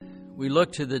we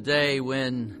look to the day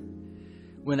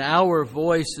when our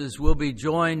voices will be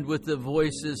joined with the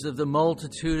voices of the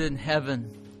multitude in heaven,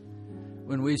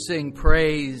 when we sing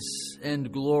praise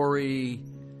and glory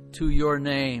to your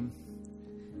name.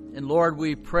 And Lord,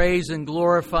 we praise and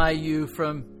glorify you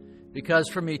because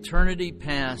from eternity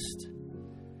past,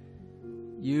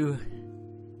 you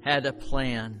had a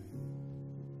plan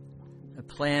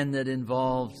that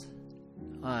involved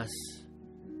us,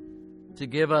 to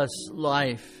give us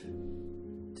life,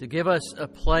 to give us a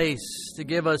place, to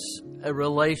give us a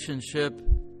relationship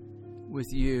with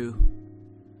you.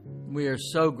 We are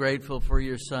so grateful for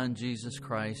your Son, Jesus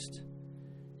Christ,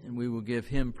 and we will give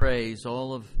him praise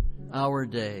all of our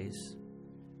days.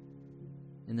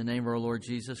 In the name of our Lord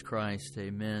Jesus Christ,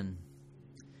 amen.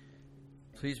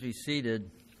 Please be seated.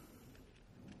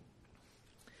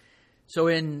 So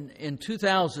in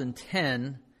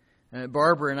 2010,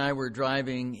 Barbara and I were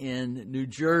driving in New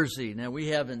Jersey. Now, we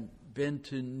haven't been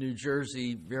to New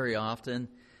Jersey very often,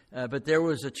 but there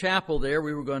was a chapel there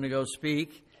we were going to go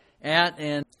speak at,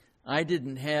 and I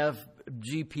didn't have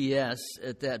GPS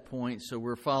at that point, so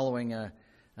we're following a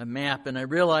map, and I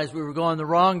realized we were going the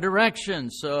wrong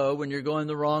direction. So when you're going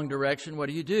the wrong direction, what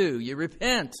do? You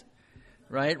repent,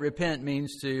 right? Repent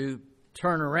means to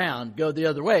turn around, go the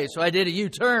other way. So I did a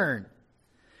U-turn.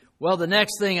 Well, the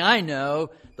next thing I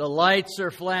know, the lights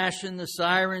are flashing, the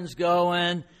siren's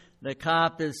going, the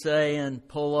cop is saying,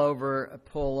 pull over,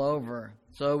 pull over.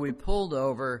 So we pulled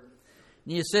over,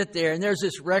 and you sit there, and there's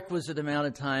this requisite amount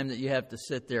of time that you have to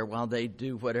sit there while they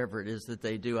do whatever it is that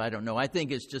they do. I don't know. I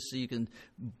think it's just so you can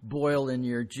boil in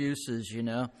your juices, you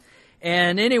know.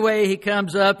 And anyway, he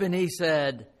comes up and he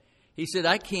said,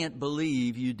 I can't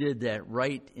believe you did that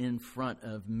right in front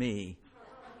of me.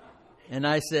 And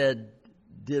I said,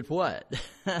 did what?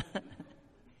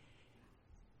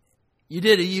 You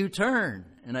did a U-turn.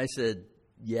 And I said,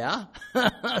 yeah.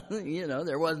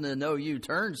 There wasn't a no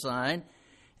U-turn sign.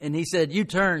 And he said,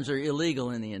 U-turns are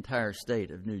illegal in the entire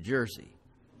state of New Jersey.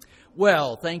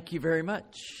 Well, thank you very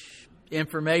much.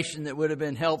 Information that would have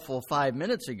been helpful 5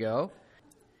 minutes ago.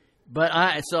 But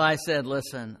I said,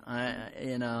 listen,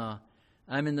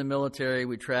 I'm in the military.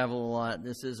 We travel a lot.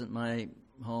 This isn't my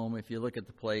home. If you look at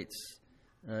the plates,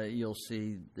 you'll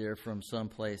see they're from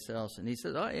someplace else. And he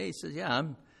said, yeah,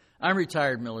 I'm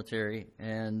retired military.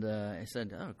 And I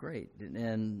said, oh, great.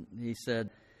 And he said,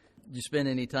 did you spend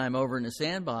any time over in the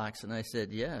sandbox? And I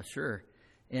said, yeah, sure.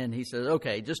 And he said,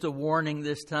 okay, just a warning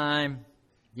this time.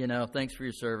 Thanks for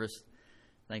your service.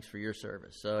 Thanks for your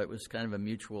service. So it was kind of a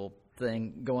mutual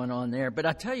thing going on there. But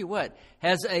I tell you what,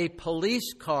 has a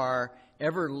police car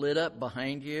ever lit up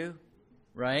behind you,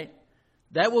 right?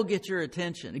 That will get your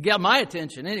attention. It got my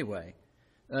attention anyway.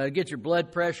 Get your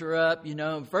blood pressure up.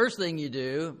 First thing you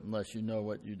do, unless you know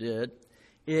what you did,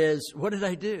 is what did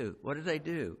I do? What did I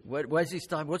do? Why is he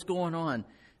stopping? What's going on?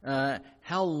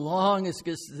 How long is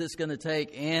this going to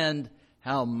take? And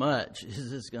how much is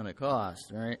this going to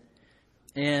cost? Right?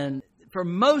 And for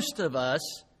most of us,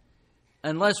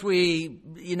 unless we,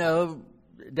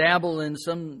 dabble in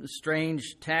some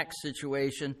strange tax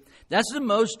situation, that's the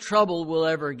most trouble we'll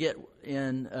ever get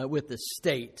in with the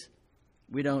state.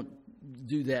 We don't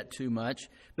do that too much.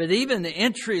 But even the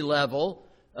entry level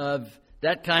of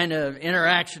that kind of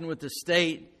interaction with the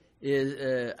state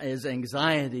is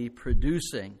anxiety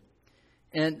producing.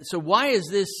 And so why is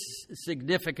this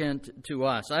significant to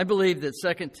us? I believe that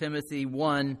 2 Timothy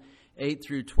 1, 8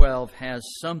 through 12 has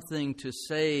something to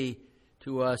say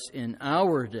to us in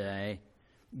our day.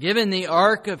 Given the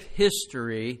arc of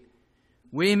history,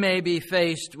 we may be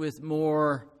faced with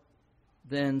more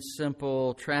than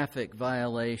simple traffic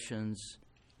violations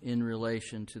in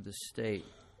relation to the state.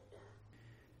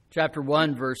 Chapter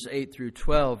 1, verse 8 through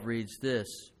 12 reads this.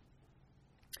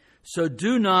 So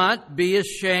do not be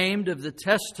ashamed of the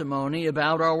testimony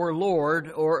about our Lord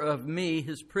or of me,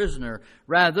 his prisoner.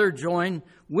 Rather, join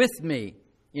with me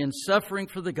in suffering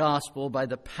for the gospel by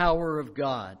the power of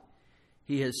God.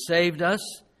 He has saved us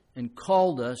and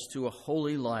called us to a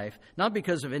holy life, not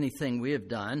because of anything we have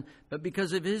done, but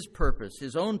because of his purpose,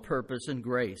 his own purpose and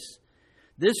grace.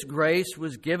 This grace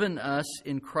was given us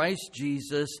in Christ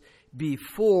Jesus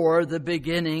before the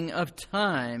beginning of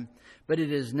time, but it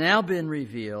has now been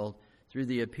revealed through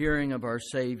the appearing of our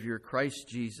Savior, Christ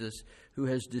Jesus, who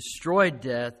has destroyed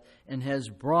death and has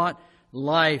brought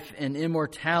life and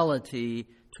immortality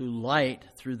to light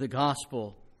through the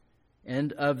gospel.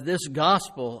 And of this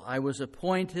gospel I was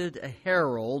appointed a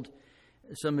herald,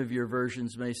 some of your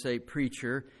versions may say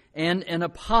preacher, and an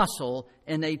apostle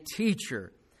and a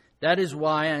teacher. That is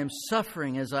why I am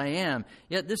suffering as I am.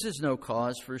 Yet this is no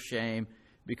cause for shame,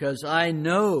 because I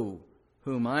know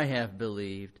whom I have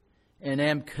believed, and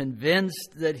am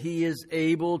convinced that he is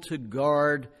able to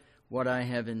guard what I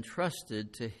have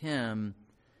entrusted to him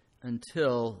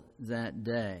until that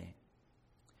day.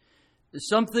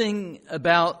 Something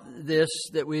about this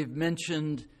that we've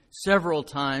mentioned several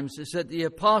times is that the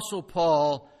Apostle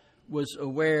Paul was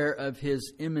aware of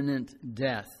his imminent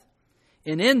death.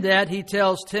 And in that, he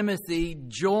tells Timothy,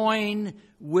 join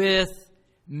with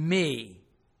me.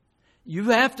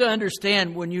 You have to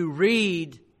understand when you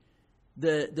read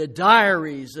the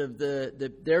diaries of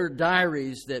their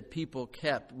diaries that people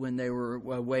kept when they were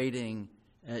awaiting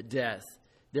death.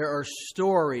 There are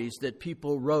stories that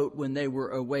people wrote when they were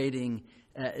awaiting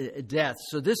death.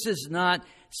 So this is not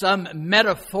some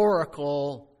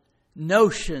metaphorical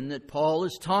notion that Paul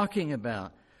is talking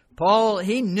about. Paul,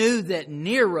 he knew that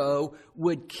Nero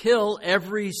would kill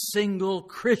every single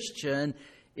Christian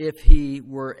if he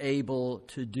were able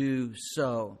to do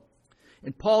so.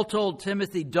 And Paul told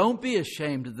Timothy, don't be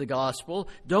ashamed of the gospel,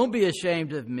 don't be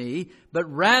ashamed of me, but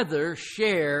rather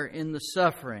share in the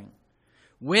suffering.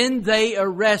 When they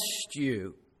arrest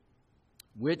you,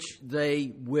 which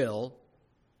they will,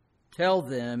 tell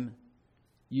them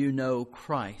you know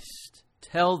Christ.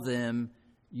 Tell them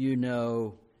you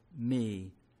know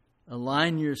me.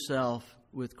 Align yourself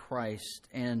with Christ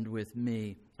and with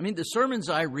me. I mean, the sermons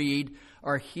I read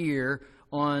are here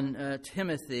on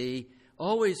Timothy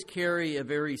always carry a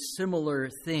very similar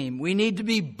theme. We need to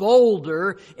be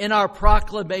bolder in our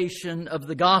proclamation of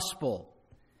the gospel.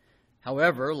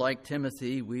 However, like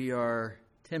Timothy, we are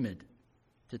timid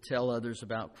to tell others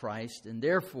about Christ, and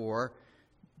therefore,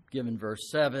 given verse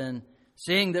 7,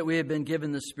 seeing that we have been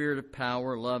given the spirit of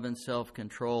power, love, and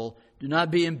self-control, do not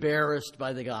be embarrassed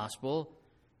by the gospel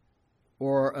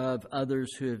or of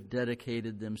others who have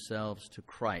dedicated themselves to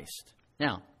Christ.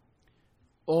 Now,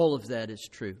 all of that is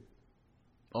true.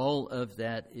 All of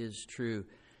that is true.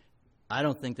 I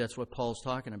don't think that's what Paul's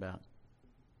talking about.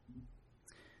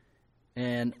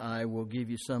 And I will give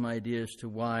you some ideas to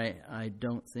why I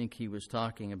don't think he was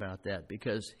talking about that,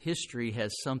 because history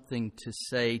has something to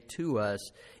say to us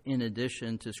in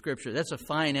addition to Scripture. That's a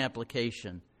fine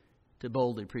application to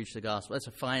boldly preach the gospel. That's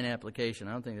a fine application.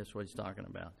 I don't think that's what he's talking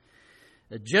about.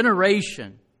 A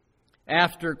generation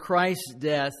after Christ's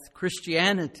death,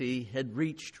 Christianity had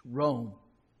reached Rome.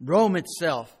 Rome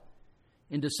itself,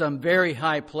 into some very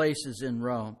high places in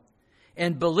Rome.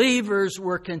 And believers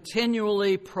were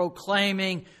continually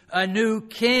proclaiming a new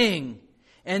king,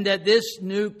 and that this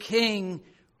new king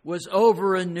was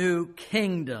over a new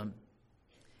kingdom.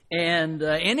 And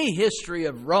any history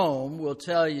of Rome will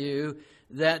tell you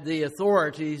that the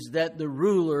authorities, that the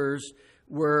rulers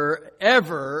were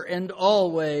ever and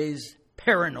always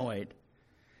paranoid.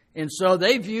 And so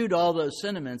they viewed all those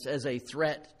sentiments as a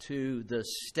threat to the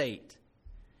state.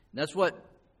 That's what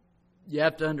you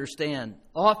have to understand.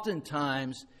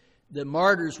 Oftentimes, the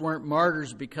martyrs weren't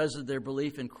martyrs because of their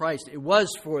belief in Christ. It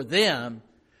was for them,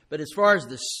 but as far as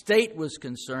the state was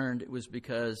concerned, it was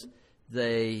because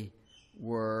they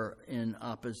were in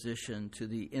opposition to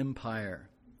the empire.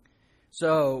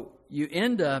 So you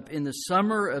end up in the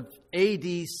summer of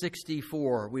AD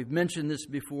 64. We've mentioned this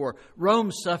before.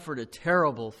 Rome suffered a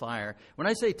terrible fire. When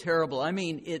I say terrible, I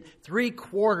mean it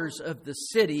 3/4 of the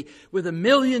city, with 1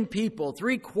 million people,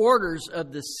 3/4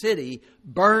 of the city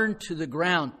burned to the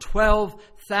ground.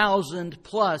 12,000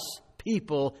 plus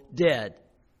people dead.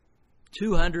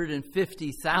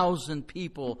 250,000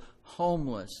 people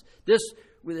homeless. This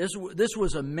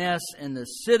was a mess, and the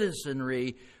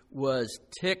citizenry was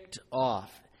ticked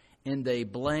off, and they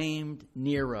blamed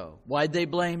Nero. Why'd they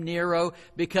blame Nero?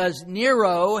 Because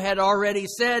Nero had already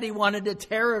said he wanted to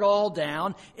tear it all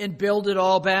down and build it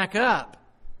all back up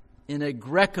in a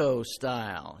Greco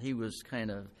style. He was kind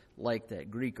of like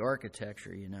that Greek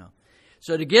architecture, you know.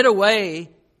 So to get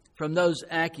away from those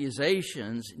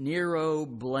accusations, Nero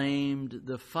blamed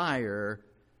the fire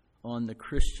on the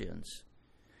Christians.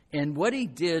 And what he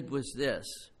did was this.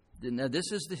 Now,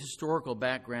 this is the historical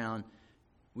background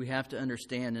we have to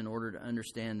understand in order to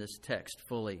understand this text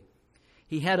fully.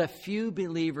 He had a few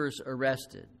believers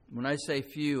arrested. When I say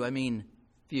few, I mean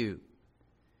few.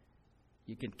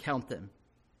 You can count them.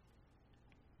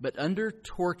 But under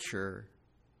torture,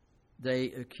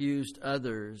 they accused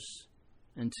others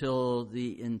until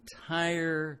the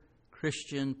entire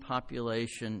Christian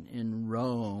population in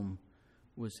Rome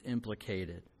was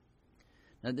implicated.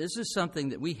 Now, this is something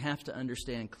that we have to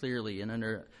understand clearly and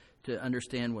to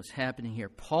understand what's happening here.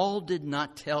 Paul did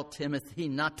not tell Timothy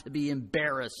not to be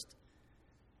embarrassed,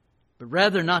 but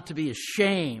rather not to be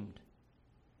ashamed.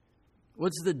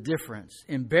 What's the difference?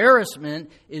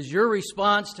 Embarrassment is your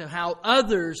response to how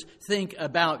others think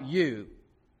about you.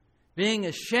 Being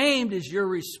ashamed is your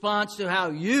response to how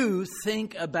you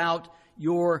think about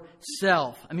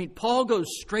yourself. I mean, Paul goes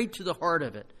straight to the heart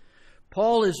of it.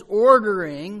 Paul is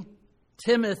ordering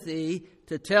Timothy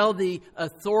to tell the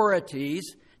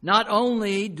authorities, not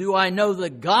only do I know the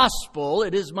gospel,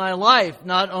 it is my life.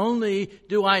 Not only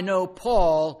do I know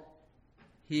Paul,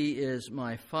 he is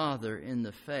my father in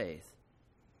the faith.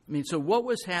 I mean, so what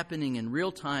was happening in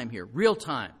real time here? Real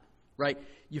time, right?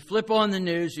 You flip on the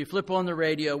news, you flip on the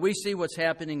radio, we see what's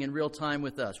happening in real time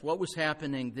with us. What was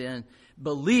happening then?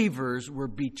 Believers were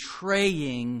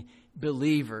betraying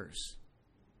believers.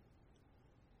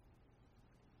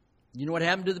 You know what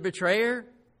happened to the betrayer?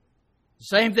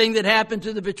 Same thing that happened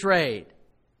to the betrayed.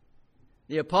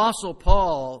 The Apostle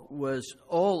Paul was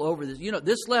all over this. You know,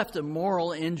 this left a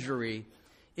moral injury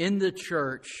in the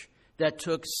church that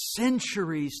took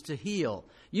centuries to heal.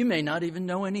 You may not even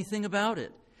know anything about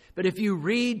it. But if you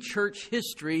read church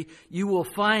history, you will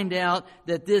find out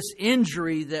that this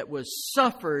injury that was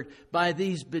suffered by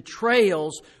these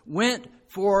betrayals went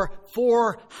for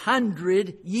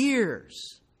 400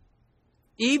 years.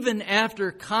 Even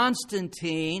after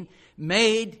Constantine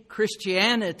made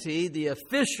Christianity the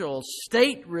official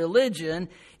state religion,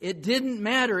 it didn't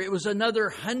matter. It was another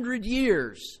 100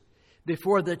 years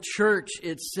before the church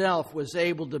itself was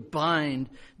able to bind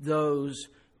those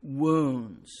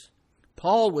wounds.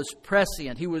 Paul was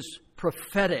prescient. He was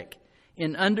prophetic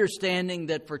in understanding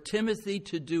that for Timothy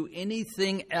to do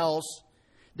anything else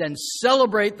than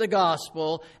celebrate the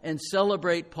gospel and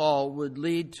celebrate Paul would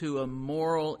lead to a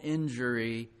moral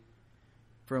injury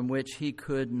from which he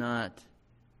could not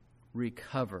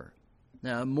recover.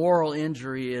 Now, a moral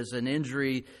injury is an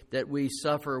injury that we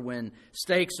suffer when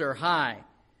stakes are high,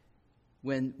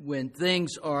 when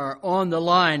things are on the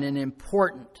line and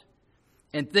important,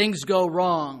 and things go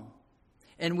wrong,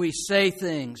 and we say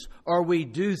things, or we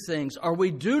do things, or we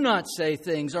do not say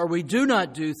things, or we do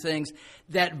not do things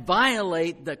that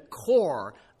violate the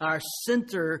core, our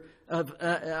center of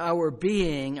our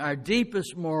being, our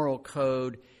deepest moral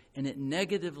code, and it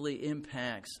negatively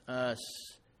impacts us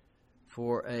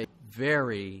for a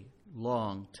very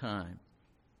long time.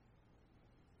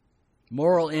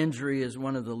 Moral injury is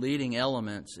one of the leading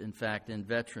elements, in fact, in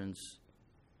veterans'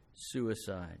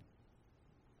 suicide.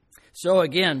 So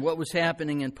again, what was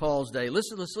happening in Paul's day?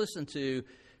 Let's listen to,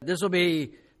 this will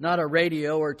be not a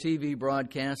radio or TV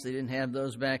broadcast. They didn't have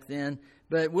those back then.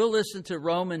 But we'll listen to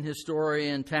Roman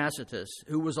historian Tacitus,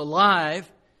 who was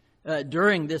alive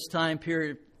during this time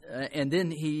period. And then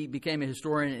he became a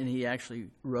historian and he actually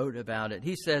wrote about it.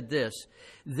 He said this: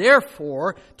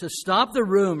 "Therefore, to stop the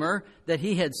rumor that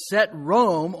he had set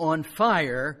Rome on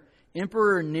fire,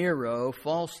 Emperor Nero,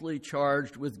 falsely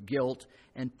charged with guilt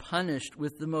and punished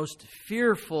with the most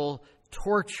fearful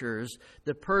tortures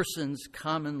the persons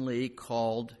commonly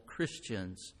called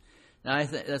Christians." Now, I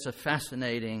think that's a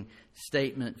fascinating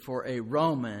statement for a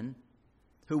Roman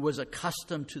who was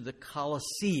accustomed to the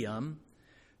Colosseum,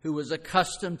 who was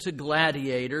accustomed to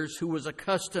gladiators, who was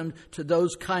accustomed to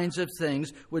those kinds of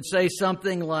things, would say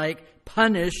something like,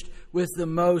 punished with the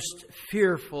most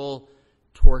fearful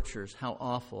tortures. How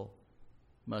awful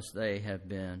must they have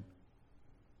been?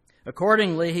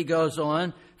 Accordingly, he goes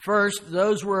on, first,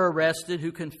 those were arrested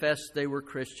who confessed they were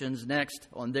Christians. Next,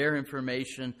 on their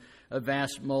information, a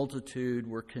vast multitude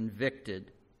were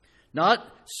convicted. Not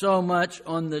so much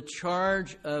on the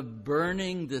charge of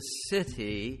burning the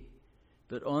city,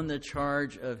 but on the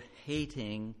charge of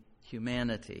hating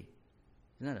humanity.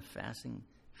 Isn't that a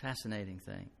fascinating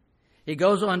thing? He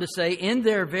goes on to say, in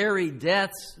their very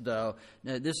deaths, though,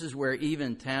 now this is where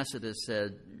even Tacitus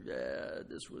said,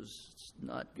 this was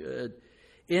not good.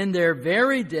 In their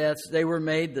very deaths, they were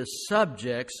made the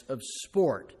subjects of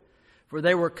sport, for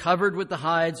they were covered with the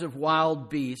hides of wild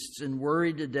beasts and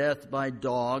worried to death by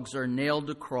dogs or nailed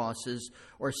to crosses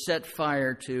or set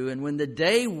fire to. And when the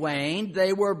day waned,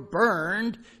 they were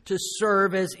burned to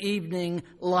serve as evening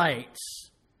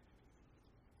lights.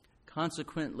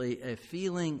 Consequently, a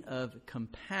feeling of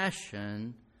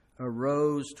compassion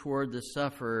arose toward the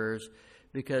sufferers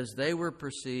because they were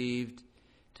perceived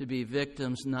to be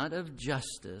victims not of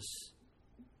justice,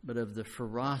 but of the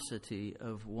ferocity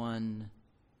of one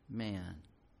man.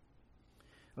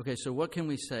 Okay, so what can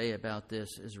we say about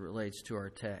this as it relates to our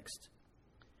text?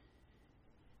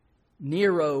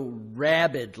 Nero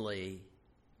rabidly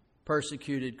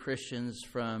persecuted Christians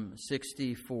from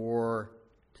 64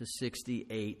 to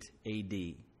 68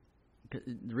 A.D.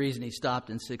 The reason he stopped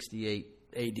in 68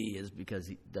 A.D. is because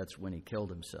that's when he killed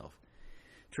himself.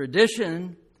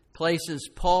 Tradition places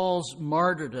Paul's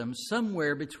martyrdom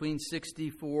somewhere between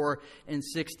 64 and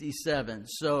 67.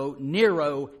 So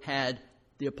Nero had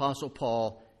the Apostle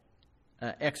Paul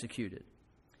executed.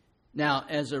 Now,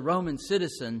 as a Roman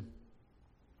citizen,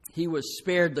 he was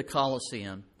spared the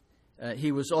Colosseum.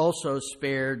 He was also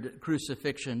spared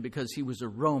crucifixion because he was a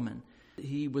Roman.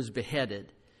 He was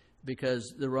beheaded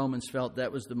because the Romans felt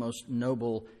that was the most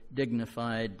noble,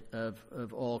 dignified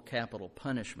of all capital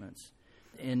punishments.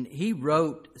 And he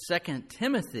wrote 2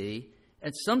 Timothy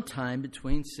at some time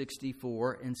between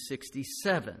 64 and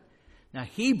 67. Now,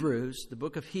 Hebrews, the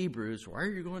book of Hebrews, why are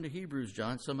you going to Hebrews,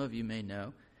 John? Some of you may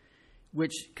know,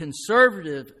 which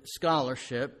conservative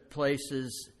scholarship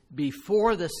places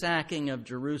before the sacking of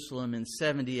Jerusalem in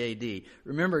 70 A.D.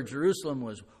 Remember, Jerusalem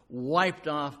was wiped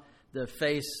off the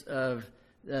face of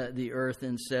the earth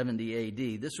in 70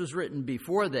 A.D. This was written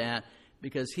before that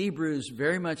because Hebrews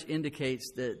very much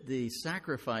indicates that the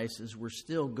sacrifices were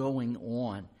still going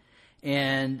on.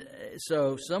 And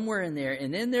so somewhere in there,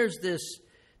 and then there's this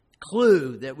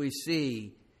clue that we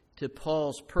see to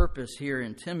Paul's purpose here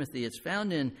in Timothy. It's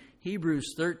found in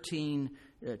Hebrews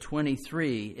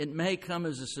 13:23. It may come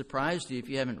as a surprise to you if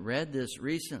you haven't read this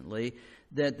recently,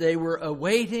 that they were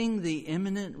awaiting the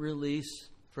imminent release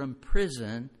from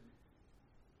prison,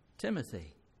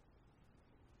 Timothy.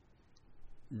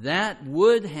 That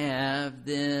would have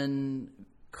then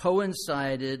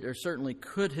coincided, or certainly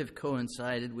could have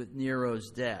coincided, with Nero's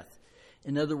death.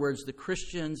 In other words, the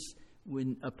Christians,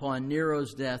 upon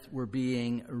Nero's death, were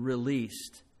being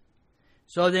released.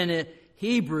 So then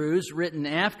Hebrews, written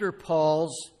after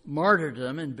Paul's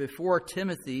martyrdom and before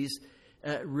Timothy's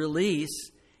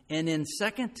release, and in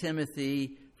 2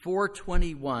 Timothy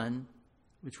 4:21,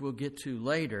 which we'll get to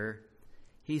later,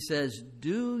 he says,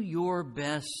 "Do your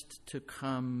best to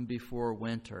come before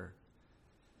winter."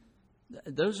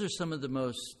 Those are some of the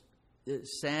most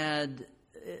sad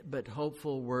but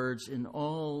hopeful words in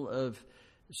all of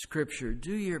Scripture.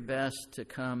 Do your best to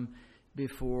come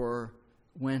before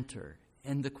winter.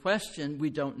 And the question we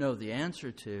don't know the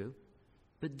answer to,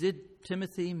 but did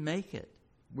Timothy make it?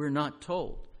 We're not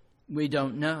told. We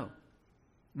don't know.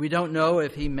 We don't know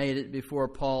if he made it before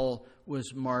Paul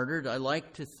was martyred. I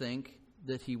like to think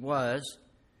that he was.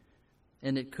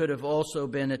 And it could have also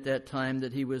been at that time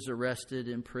that he was arrested,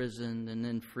 imprisoned, and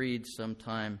then freed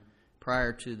sometime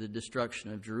prior to the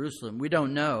destruction of Jerusalem. We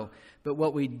don't know. But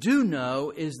what we do know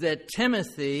is that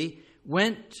Timothy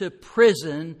went to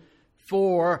prison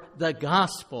for the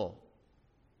gospel.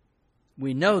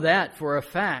 We know that for a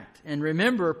fact. And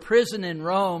remember, prison in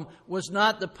Rome was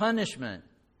not the punishment.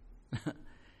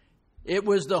 It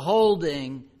was the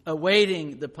holding,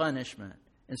 awaiting the punishment.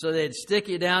 And so they'd stick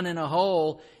you down in a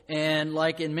hole, and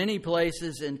like in many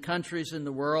places and countries in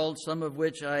the world, some of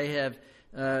which I have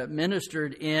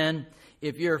ministered in,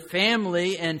 if your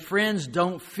family and friends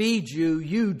don't feed you,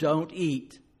 you don't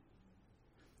eat.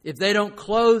 If they don't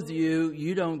clothe you,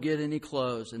 you don't get any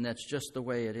clothes, and that's just the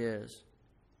way it is.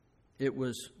 It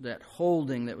was that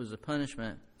holding that was a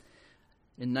punishment.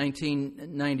 In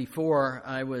 1994,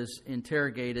 I was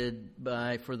interrogated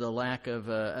by, for the lack of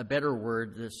a better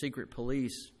word, the secret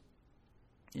police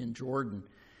in Jordan.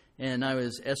 And I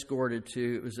was escorted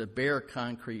to, it was a bare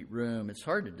concrete room. It's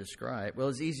hard to describe. Well,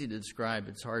 it's easy to describe.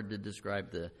 It's hard to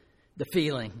describe the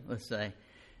feeling, let's say.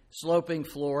 Sloping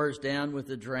floors, down with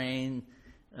a drain.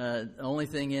 The only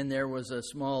thing in there was a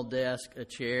small desk, a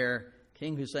chair,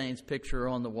 King Hussein's picture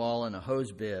on the wall, and a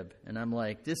hose bib. And I'm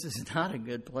like, this is not a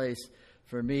good place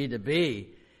for me to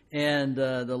be. And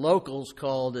the locals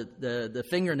called it the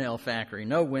fingernail factory.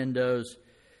 No windows,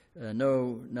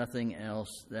 nothing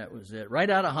else. That was it. Right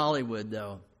out of Hollywood,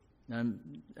 though.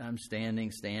 I'm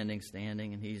standing,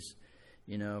 and he's,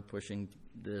 pushing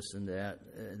this and that.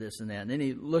 And then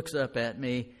he looks up at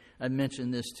me. I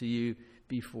mentioned this to you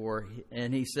before,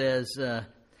 and he says,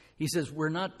 "We're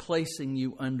not placing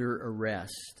you under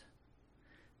arrest."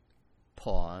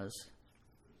 Pause.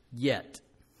 Yet.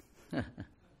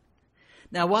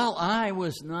 Now, while I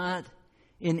was not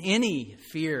in any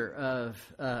fear of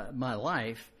my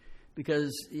life,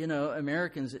 because,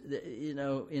 Americans,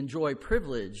 enjoy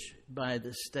privilege by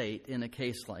the state in a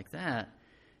case like that,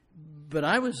 but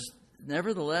I was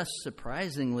nevertheless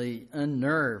surprisingly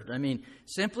unnerved. I mean,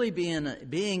 simply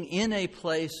being in a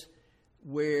place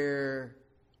where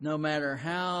no matter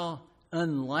how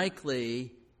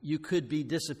unlikely you could be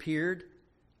disappeared,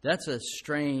 that's a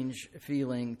strange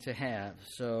feeling to have.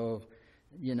 So,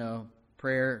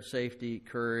 prayer, safety,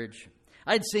 courage.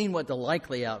 I'd seen what the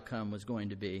likely outcome was going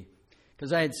to be,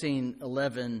 because I had seen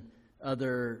 11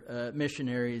 other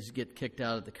missionaries get kicked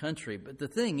out of the country. But the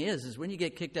thing is when you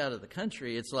get kicked out of the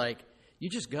country, it's like you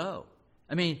just go.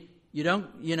 I mean, you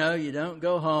don't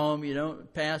go home, you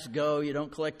don't pass go, you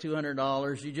don't collect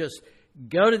 $200, you just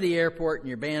go to the airport and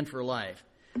you're banned for life.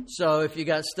 So if you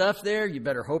got stuff there, you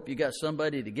better hope you got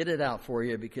somebody to get it out for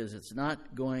you, because it's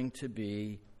not going to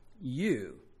be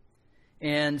you.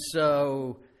 And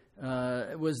so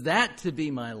was that to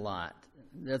be my lot?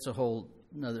 That's a whole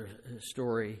another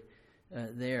story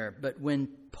there. But when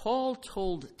Paul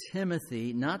told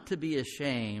Timothy not to be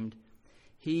ashamed,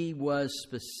 he was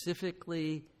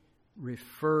specifically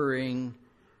referring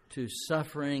to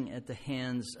suffering at the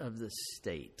hands of the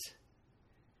state.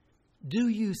 Do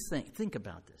you think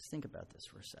about this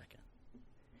for a second.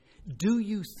 Do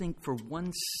you think for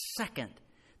 1 second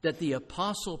that the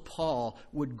Apostle Paul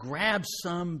would grab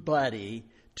somebody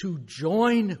to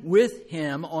join with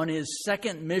him on his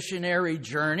second missionary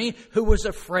journey who was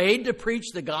afraid to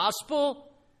preach the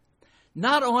gospel?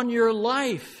 Not on your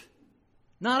life.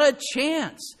 Not a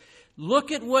chance.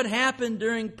 Look at what happened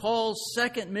during Paul's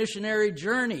second missionary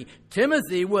journey.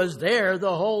 Timothy was there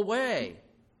the whole way.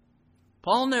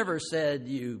 Paul never said,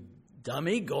 "You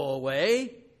dummy, go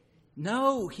away."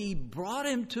 No, he brought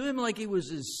him to him like he was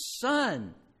his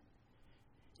son.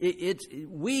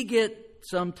 We get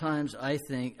sometimes, I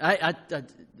think,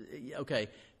 okay,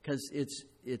 because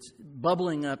it's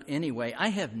bubbling up anyway. I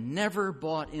have never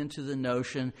bought into the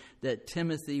notion that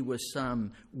Timothy was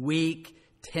some weak,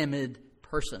 timid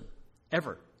person,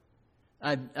 ever.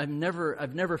 I've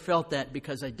never felt that,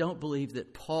 because I don't believe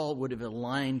that Paul would have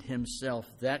aligned himself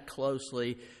that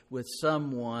closely with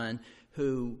someone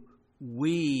who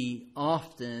we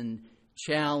often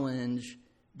challenge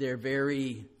their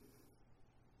very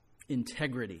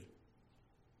integrity.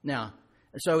 Now,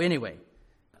 so anyway,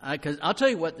 because I'll tell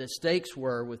you what the stakes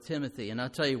were with Timothy, and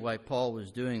I'll tell you why Paul was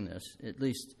doing this, at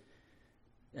least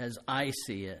as I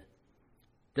see it.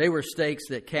 They were stakes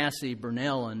that Cassie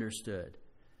Burnell understood.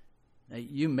 Now,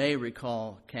 you may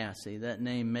recall Cassie. That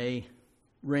name may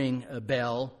ring a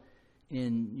bell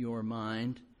in your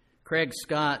mind. Craig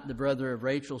Scott, the brother of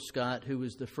Rachel Scott, who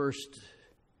was the first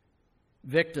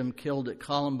victim killed at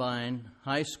Columbine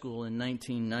High School in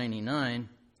 1999,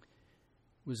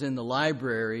 was in the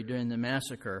library during the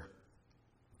massacre.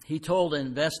 He told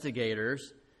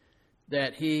investigators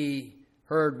that he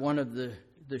heard one of the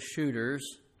shooters,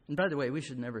 and by the way, we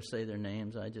should never say their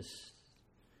names.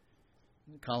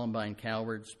 Columbine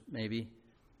cowards, maybe.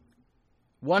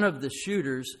 One of the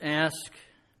shooters asked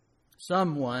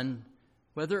someone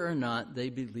whether or not they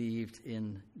believed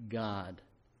in God,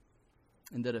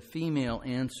 and that a female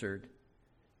answered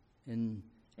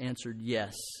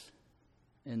yes,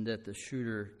 and that the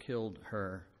shooter killed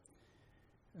her.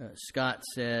 Scott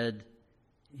said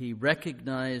he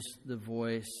recognized the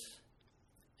voice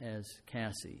as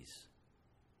Cassie's.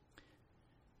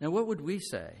 Now, what would we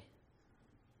say?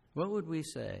 What would we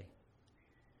say?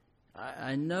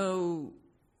 I know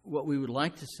what we would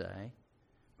like to say,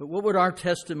 but what would our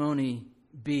testimony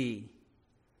be?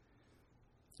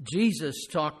 Jesus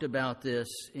talked about this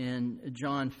in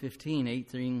John 15,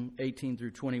 18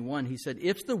 through 21. He said,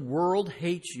 "If the world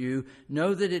hates you,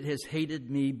 know that it has hated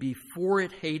me before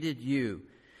it hated you.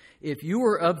 If you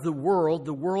were of the world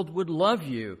would love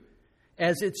you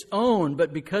as its own.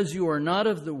 But because you are not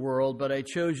of the world, but I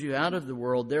chose you out of the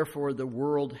world, therefore the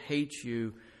world hates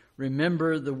you.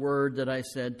 Remember the word that I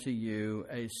said to you,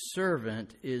 a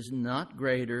servant is not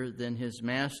greater than his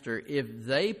master. If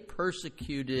they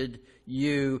persecuted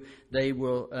you, they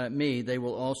will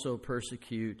also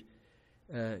persecute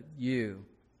you."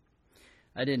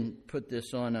 I didn't put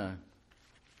this on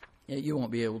you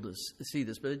won't be able to see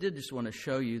this, but I did just want to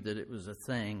show you that it was a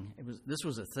thing. This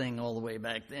was a thing all the way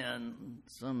back then,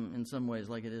 in some ways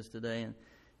like it is today.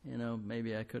 And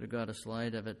maybe I could have got a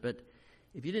slide of it, but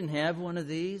if you didn't have one of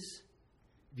these,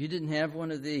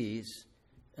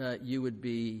 you would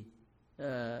be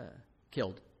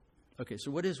killed. Okay, so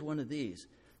what is one of these?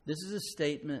 This is a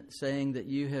statement saying that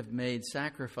you have made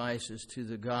sacrifices to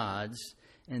the gods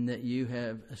and that you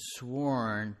have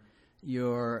sworn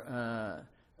your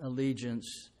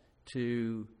allegiance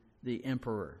to the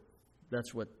emperor.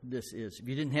 That's what this is. If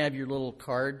you didn't have your little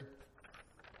card,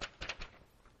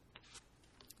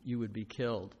 you would be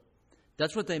killed.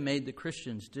 That's what they made the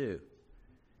Christians do.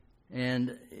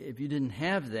 And if you didn't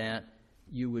have that,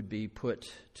 you would be put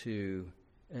to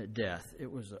death.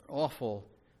 It was an awful,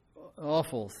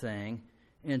 awful thing.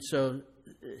 And so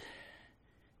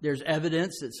there's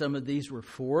evidence that some of these were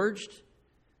forged.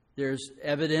 There's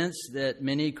evidence that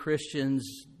many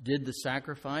Christians did the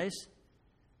sacrifice.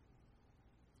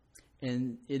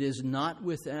 And it is not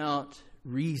without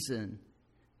reason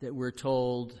that we're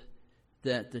told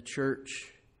that the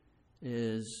church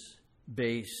is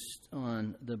based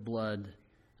on the blood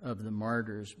of the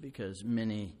martyrs, because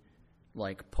many,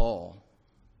 like Paul,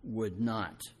 would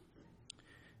not.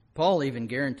 Paul even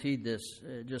guaranteed this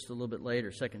just a little bit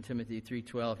later, 2 Timothy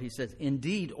 3:12. He says,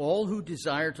 "Indeed, all who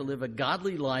desire to live a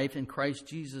godly life in Christ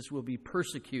Jesus will be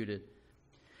persecuted.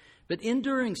 But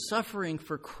enduring suffering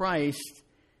for Christ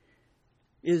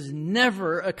is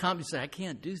never accomplished." I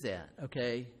can't do that,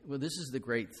 okay? Well, this is the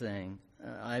great thing,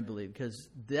 I believe, because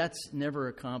that's never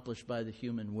accomplished by the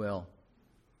human will.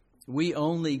 We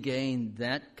only gain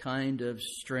that kind of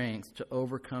strength to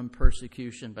overcome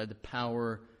persecution by the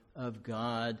power of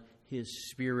God, His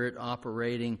Spirit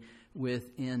operating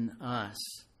within us.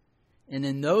 And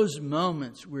in those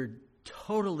moments, we're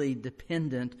totally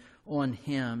dependent on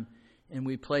Him, and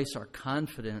we place our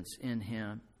confidence in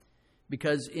Him.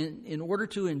 Because in order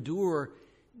to endure,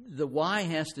 the why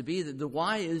has to be that the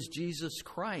why is Jesus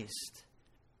Christ.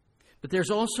 But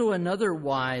there's also another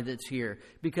why that's here,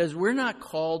 because we're not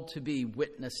called to be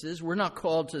witnesses. We're not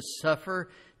called to suffer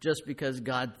just because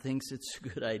God thinks it's a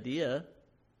good idea.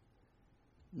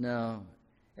 No.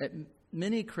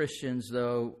 Many Christians,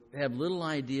 though, have little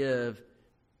idea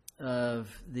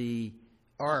of the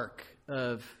arc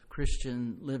of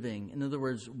Christian living. In other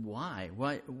words, why?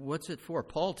 What's it for?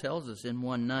 Paul tells us in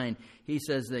 1:9, he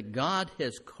says that God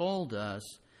has called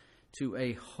us to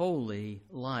a holy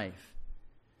life.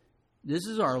 This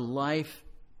is our life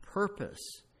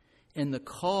purpose. And the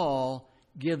call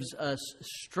gives us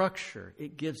structure.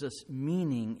 It gives us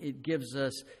meaning. It gives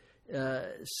us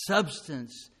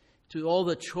substance to all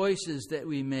the choices that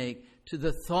we make, to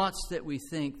the thoughts that we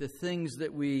think, the things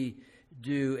that we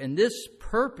do. And this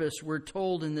purpose, we're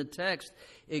told in the text,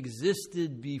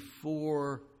 existed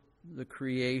before the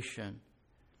creation.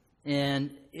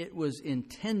 And it was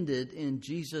intended in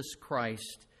Jesus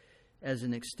Christ as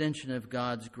an extension of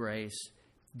God's grace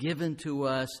given to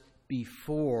us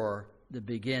before the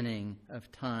beginning of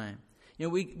time. You know,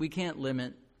 we can't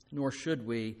limit, nor should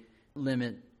we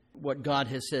limit what God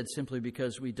has said simply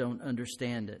because we don't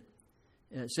understand it.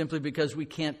 Simply because we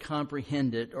can't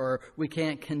comprehend it, or we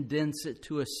can't condense it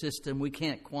to a system, we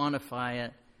can't quantify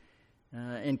it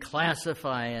and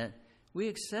classify it. We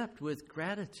accept with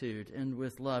gratitude and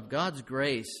with love. God's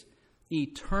grace,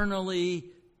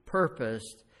 eternally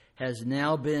purposed, has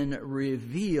now been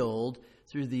revealed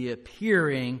through the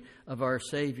appearing of our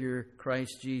Savior,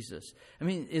 Christ Jesus. I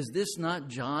mean, is this not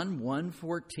John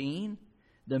 1:14?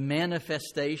 The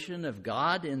manifestation of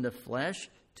God in the flesh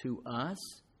to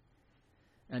us?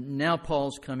 And now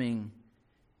Paul's coming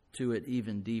to it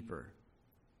even deeper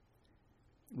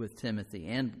with Timothy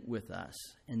and with us.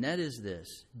 And that is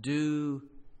this: do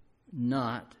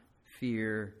not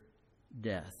fear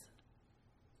death.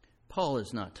 Paul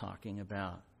is not talking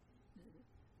about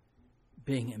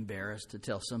being embarrassed to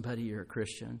tell somebody you're a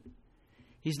Christian.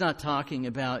 He's not talking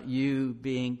about you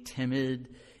being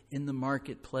timid in the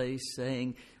marketplace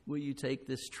saying, "Will you take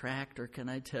this tract, or can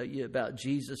I tell you about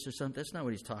Jesus or something?" That's not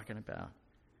what he's talking about.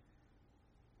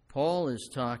 Paul is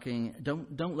talking,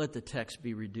 don't let the text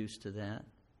be reduced to that.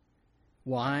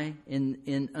 Why?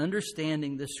 In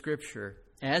understanding the Scripture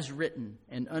as written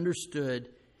and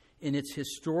understood in its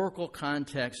historical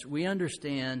context, we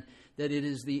understand that it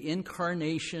is the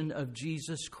incarnation of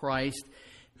Jesus Christ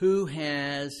who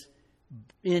has,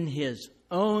 in His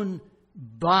own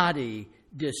body,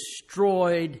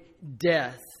 destroyed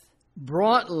death,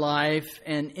 brought life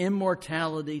and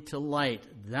immortality to light.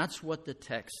 That's what the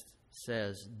text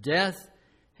says. Death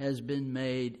has been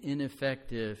made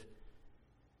ineffective.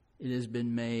 It has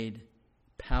been made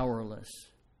powerless.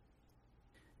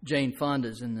 Jane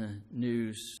Fonda's in the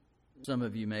news. Some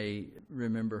of you may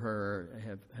remember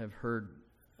her, have heard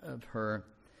of her.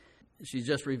 She's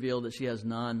just revealed that she has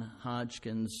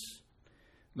non-Hodgkin's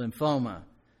lymphoma.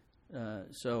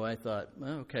 So I thought,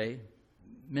 well, okay,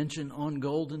 mention On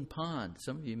Golden Pond.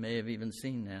 Some of you may have even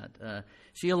seen that.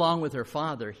 She, along with her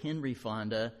father, Henry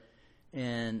Fonda,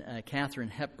 and Katharine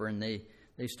Hepburn,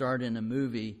 they starred in a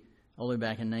movie all the way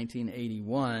back in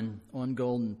 1981, On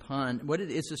Golden Pond.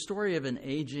 It's a story of an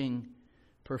aging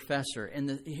professor. And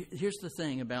here's the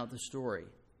thing about the story.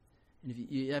 And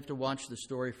you have to watch the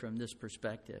story from this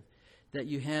perspective, that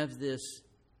you have the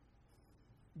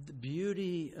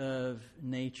beauty of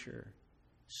nature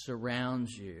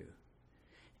surrounds you.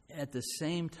 At the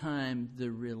same time,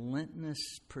 the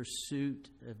relentless pursuit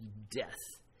of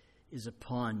death is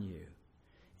upon you.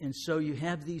 And so you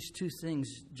have these two things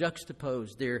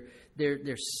juxtaposed. They're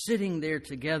sitting there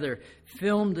together,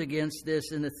 filmed against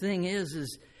this. And the thing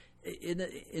is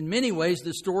in many ways,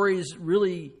 the story is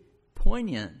really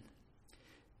poignant.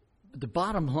 But the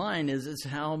bottom line is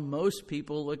how most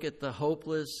people look at the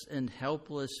hopeless and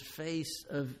helpless face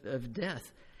of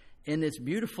death. And it's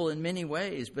beautiful in many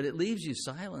ways, but it leaves you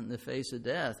silent in the face of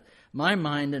death. My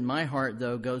mind and my heart,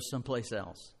 though, goes someplace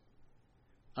else.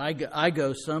 I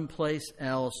go someplace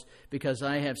else because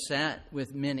I have sat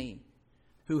with many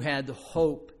who had the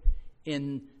hope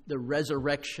in the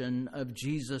resurrection of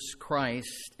Jesus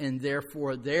Christ, and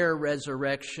therefore their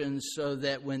resurrection, so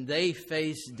that when they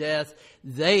faced death,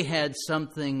 they had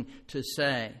something to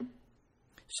say.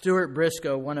 Stuart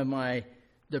Briscoe, one of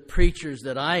the preachers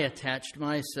that I attached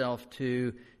myself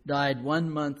to, died 1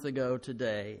 month ago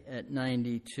today at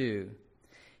 92.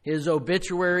 His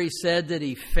obituary said that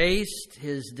he faced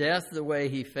his death the way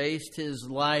he faced his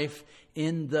life,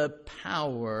 in the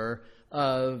power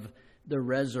of the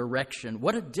resurrection.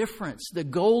 What a difference. The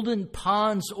golden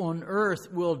ponds on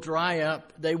earth will dry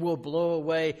up, they will blow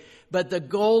away, but the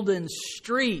golden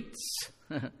streets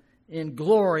in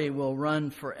glory will run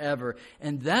forever.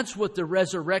 And that's what the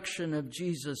resurrection of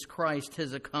Jesus Christ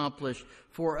has accomplished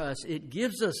for us. It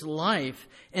gives us life,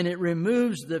 and it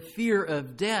removes the fear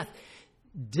of death.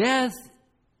 Death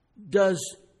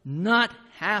does not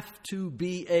have to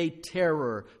be a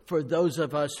terror for those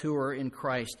of us who are in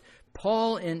Christ.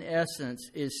 Paul, in essence,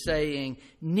 is saying,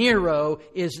 Nero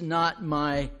is not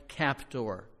my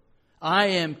captor. I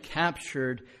am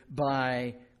captured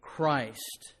by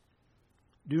Christ.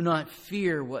 Do not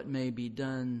fear what may be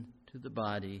done to the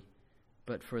body,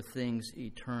 but for things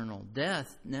eternal.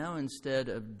 Death, now instead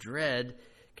of dread,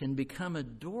 can become a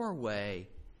doorway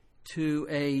to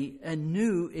a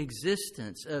new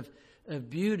existence of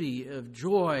beauty, of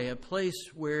joy, a place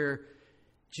where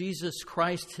Jesus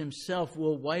Christ himself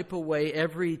will wipe away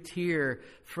every tear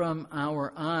from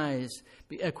our eyes.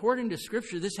 According to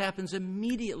Scripture, this happens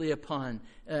immediately upon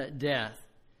death.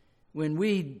 When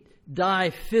we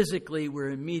die physically, we're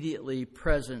immediately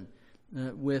present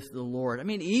with the Lord. I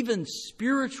mean, even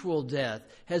spiritual death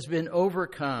has been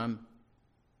overcome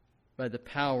by the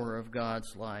power of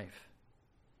God's life.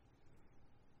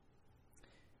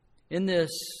 In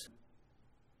this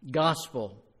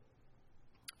gospel,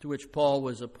 to which Paul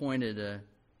was appointed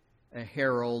a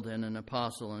herald and an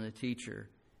apostle and a teacher,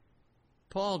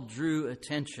 Paul drew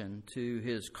attention to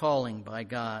his calling by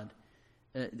God.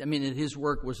 His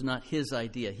work was not his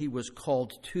idea. He was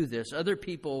called to this. Other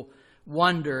people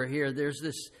wonder here. There's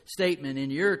this statement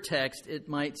in your text. It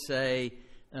might say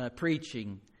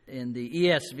preaching. In the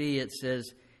ESV, it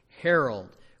says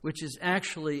herald, which is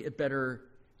actually a better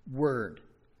word.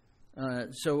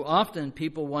 So often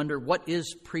people wonder, what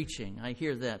is preaching? I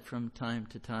hear that from time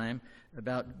to time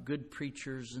about good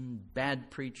preachers and bad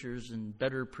preachers and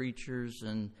better preachers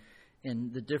and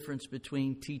the difference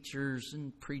between teachers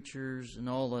and preachers and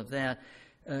all of that.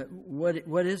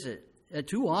 What is it?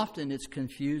 Too often it's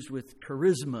confused with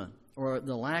charisma or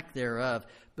the lack thereof.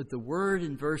 But the word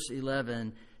in verse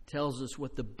 11 tells us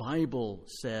what the Bible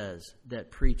says that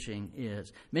preaching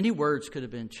is. Many words could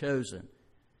have been chosen,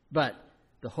 but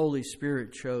the Holy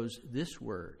Spirit chose this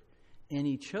word, and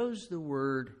He chose the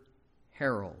word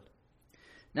herald.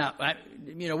 Now,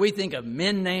 we think of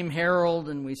men named Harold,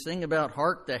 and we sing about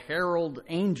 "Hark the Herald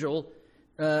Angel,"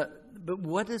 but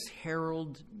what does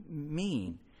herald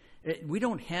mean? We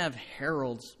don't have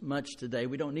heralds much today.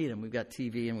 We don't need them. We've got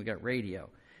TV and we've got radio.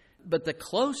 But the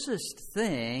closest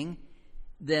thing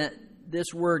that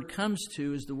this word comes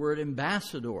to is the word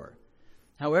ambassador.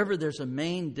 However, there's a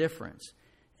main difference.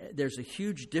 There's a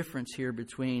huge difference here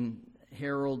between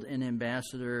herald and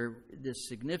ambassador. The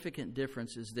significant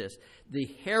difference is this.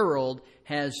 The herald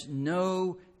has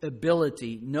no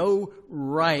ability, no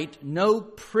right, no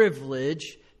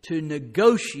privilege to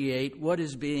negotiate what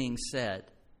is being said.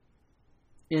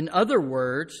 In other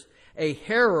words, a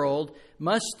herald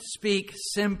must speak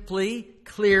simply,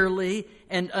 clearly,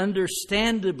 and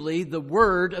understandably the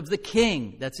word of the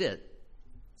king. That's it.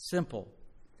 Simple.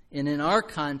 And in our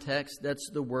context, that's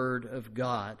the Word of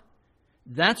God.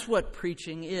 That's what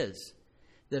preaching is.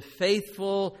 The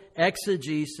faithful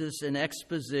exegesis and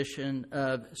exposition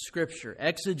of Scripture.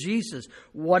 Exegesis,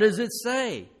 what does it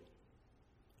say?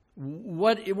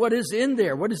 What is in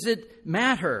there? What does it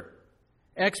matter?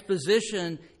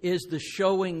 Exposition is the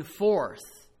showing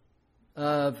forth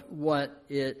of what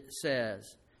it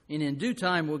says. And in due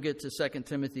time, we'll get to 2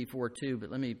 Timothy 4:2, but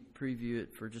let me preview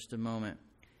it for just a moment.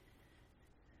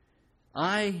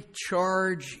 I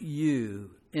charge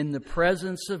you in the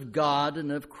presence of God and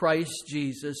of Christ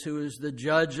Jesus, who is the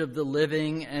judge of the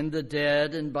living and the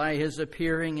dead, and by His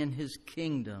appearing in His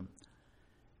kingdom,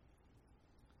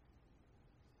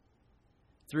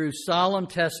 through solemn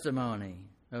testimony.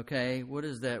 Okay, what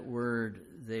is that word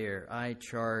there? I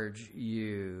charge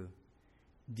you.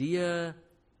 Dia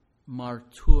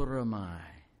martyromai.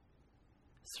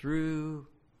 Through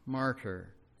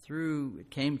martyr. It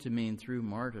came to mean through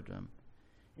martyrdom.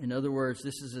 In other words,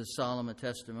 this is as solemn a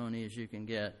testimony as you can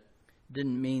get.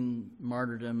 Didn't mean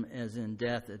martyrdom as in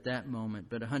death at that moment,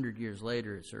 but 100 years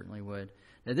later it certainly would.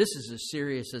 Now this is as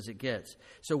serious as it gets.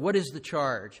 So what is the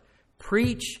charge?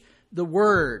 Preach the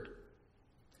word.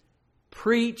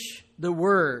 Preach the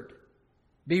word.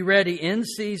 Be ready in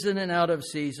season and out of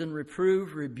season.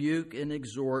 Reprove, rebuke, and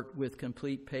exhort with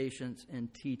complete patience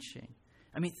and teaching.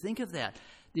 I mean, think of that.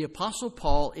 The Apostle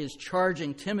Paul is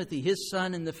charging Timothy, his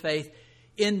son in the faith,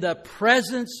 in the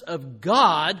presence of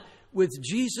God with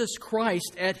Jesus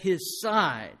Christ at his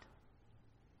side.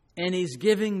 And he's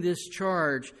giving this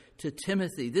charge to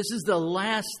Timothy. This is the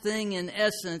last thing, in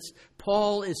essence,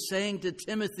 Paul is saying to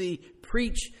Timothy: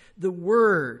 preach the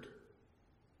word.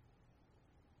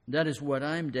 That is what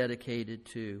I'm dedicated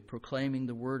to, proclaiming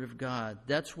the Word of God.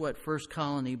 That's what First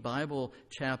Colony Bible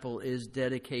Chapel is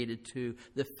dedicated to,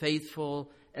 the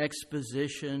faithful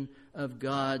exposition of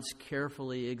God's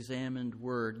carefully examined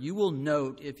Word. You will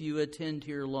note, if you attend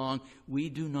here long, we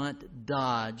do not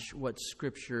dodge what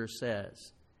Scripture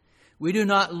says. We do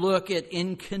not look at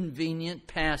inconvenient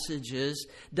passages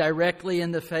directly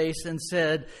in the face and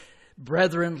said,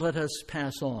 "Brethren, let us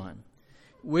pass on."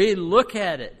 We look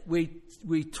at it.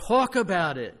 We talk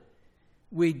about it.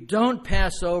 We don't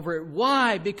pass over it.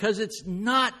 Why? Because it's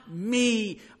not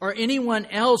me or anyone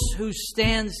else who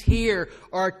stands here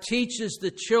or teaches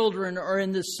the children or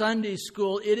in the Sunday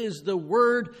school. It is the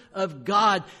Word of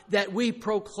God that we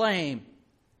proclaim.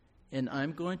 And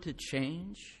I'm going to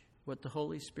change what the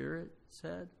Holy Spirit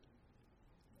said?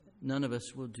 None of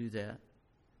us will do that.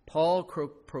 Paul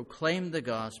proclaimed the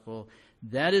gospel.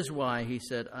 That is why he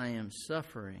said, "I am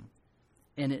suffering."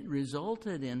 And it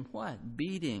resulted in what?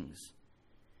 Beatings,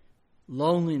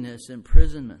 loneliness,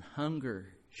 imprisonment,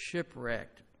 hunger,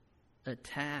 shipwreck,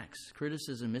 attacks,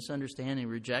 criticism, misunderstanding,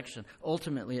 rejection.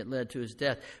 Ultimately, it led to his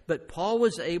death. But Paul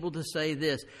was able to say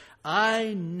this: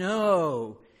 "I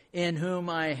know in whom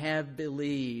I have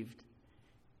believed.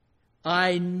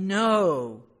 I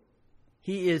know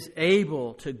he is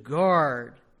able to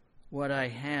guard what I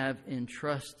have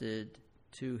entrusted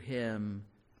to him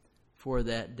for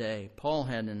that day." Paul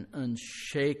had an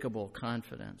unshakable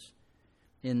confidence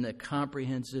in the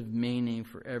comprehensive meaning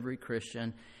for every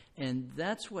Christian. And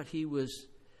that's what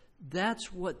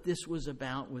this was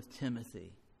about with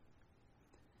Timothy.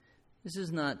 This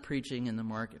is not preaching in the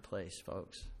marketplace,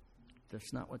 folks.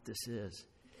 That's not what this is.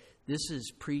 This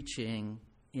is preaching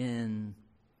in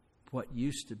what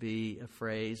used to be a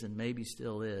phrase, and maybe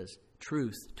still is,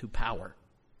 truth to power.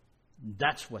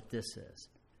 That's what this is.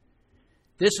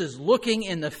 This is looking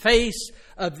in the face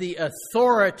of the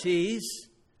authorities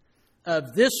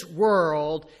of this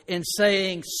world and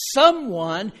saying,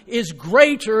 someone is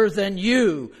greater than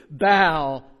you.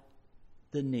 Bow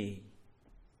the knee.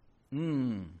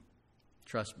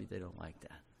 Trust me, they don't like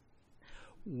that.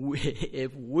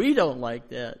 If we don't like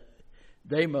that,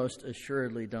 they most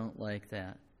assuredly don't like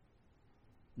that.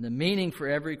 The meaning for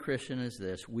every Christian is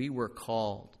this: we were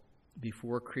called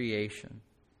before creation.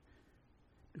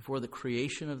 Before the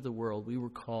creation of the world, we were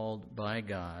called by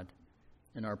God.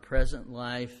 And our present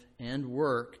life and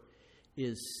work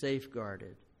is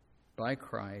safeguarded by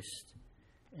Christ.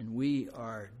 And we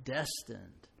are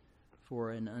destined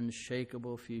for an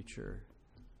unshakable future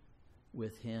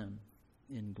with Him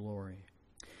in glory.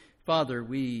 Father,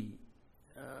 we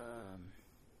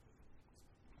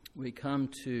come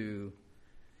to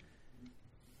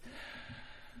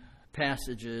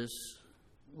passages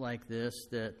like this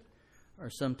that are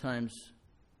sometimes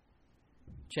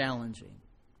challenging.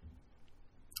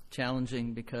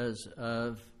 Challenging because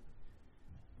of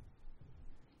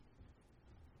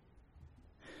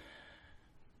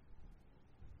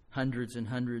hundreds and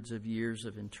hundreds of years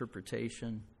of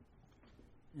interpretation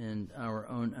and our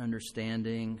own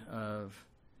understanding of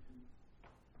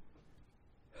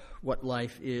what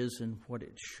life is and what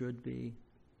it should be.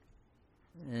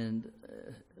 And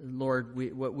Lord,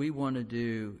 what we want to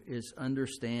do is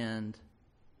understand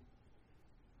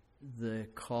the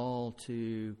call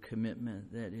to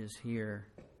commitment that is here.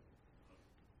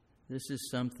 This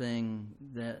is something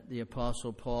that the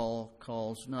Apostle Paul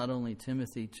calls not only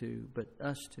Timothy to, but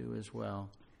us to as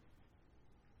well.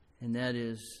 And that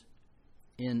is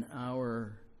in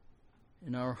our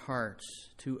hearts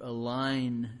to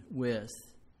align with,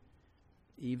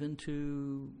 even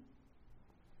to,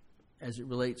 as it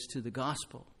relates to the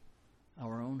gospel,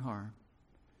 our own harm.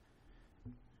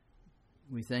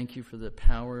 We thank you for the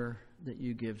power that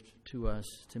you give to us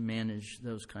to manage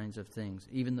those kinds of things,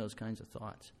 even those kinds of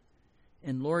thoughts.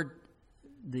 And Lord,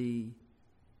 the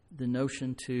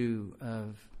notion too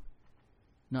of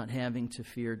not having to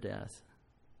fear death.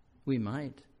 We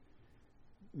might.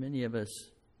 Many of us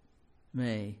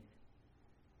may.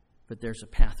 But there's a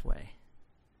pathway.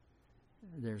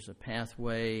 there's a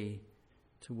pathway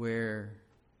to where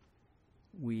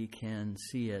we can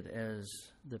see it as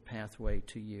the pathway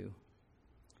to you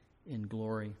in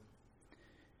glory.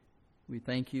 We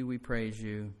thank you, we praise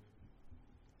you,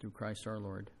 through Christ our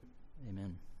Lord.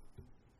 Amen.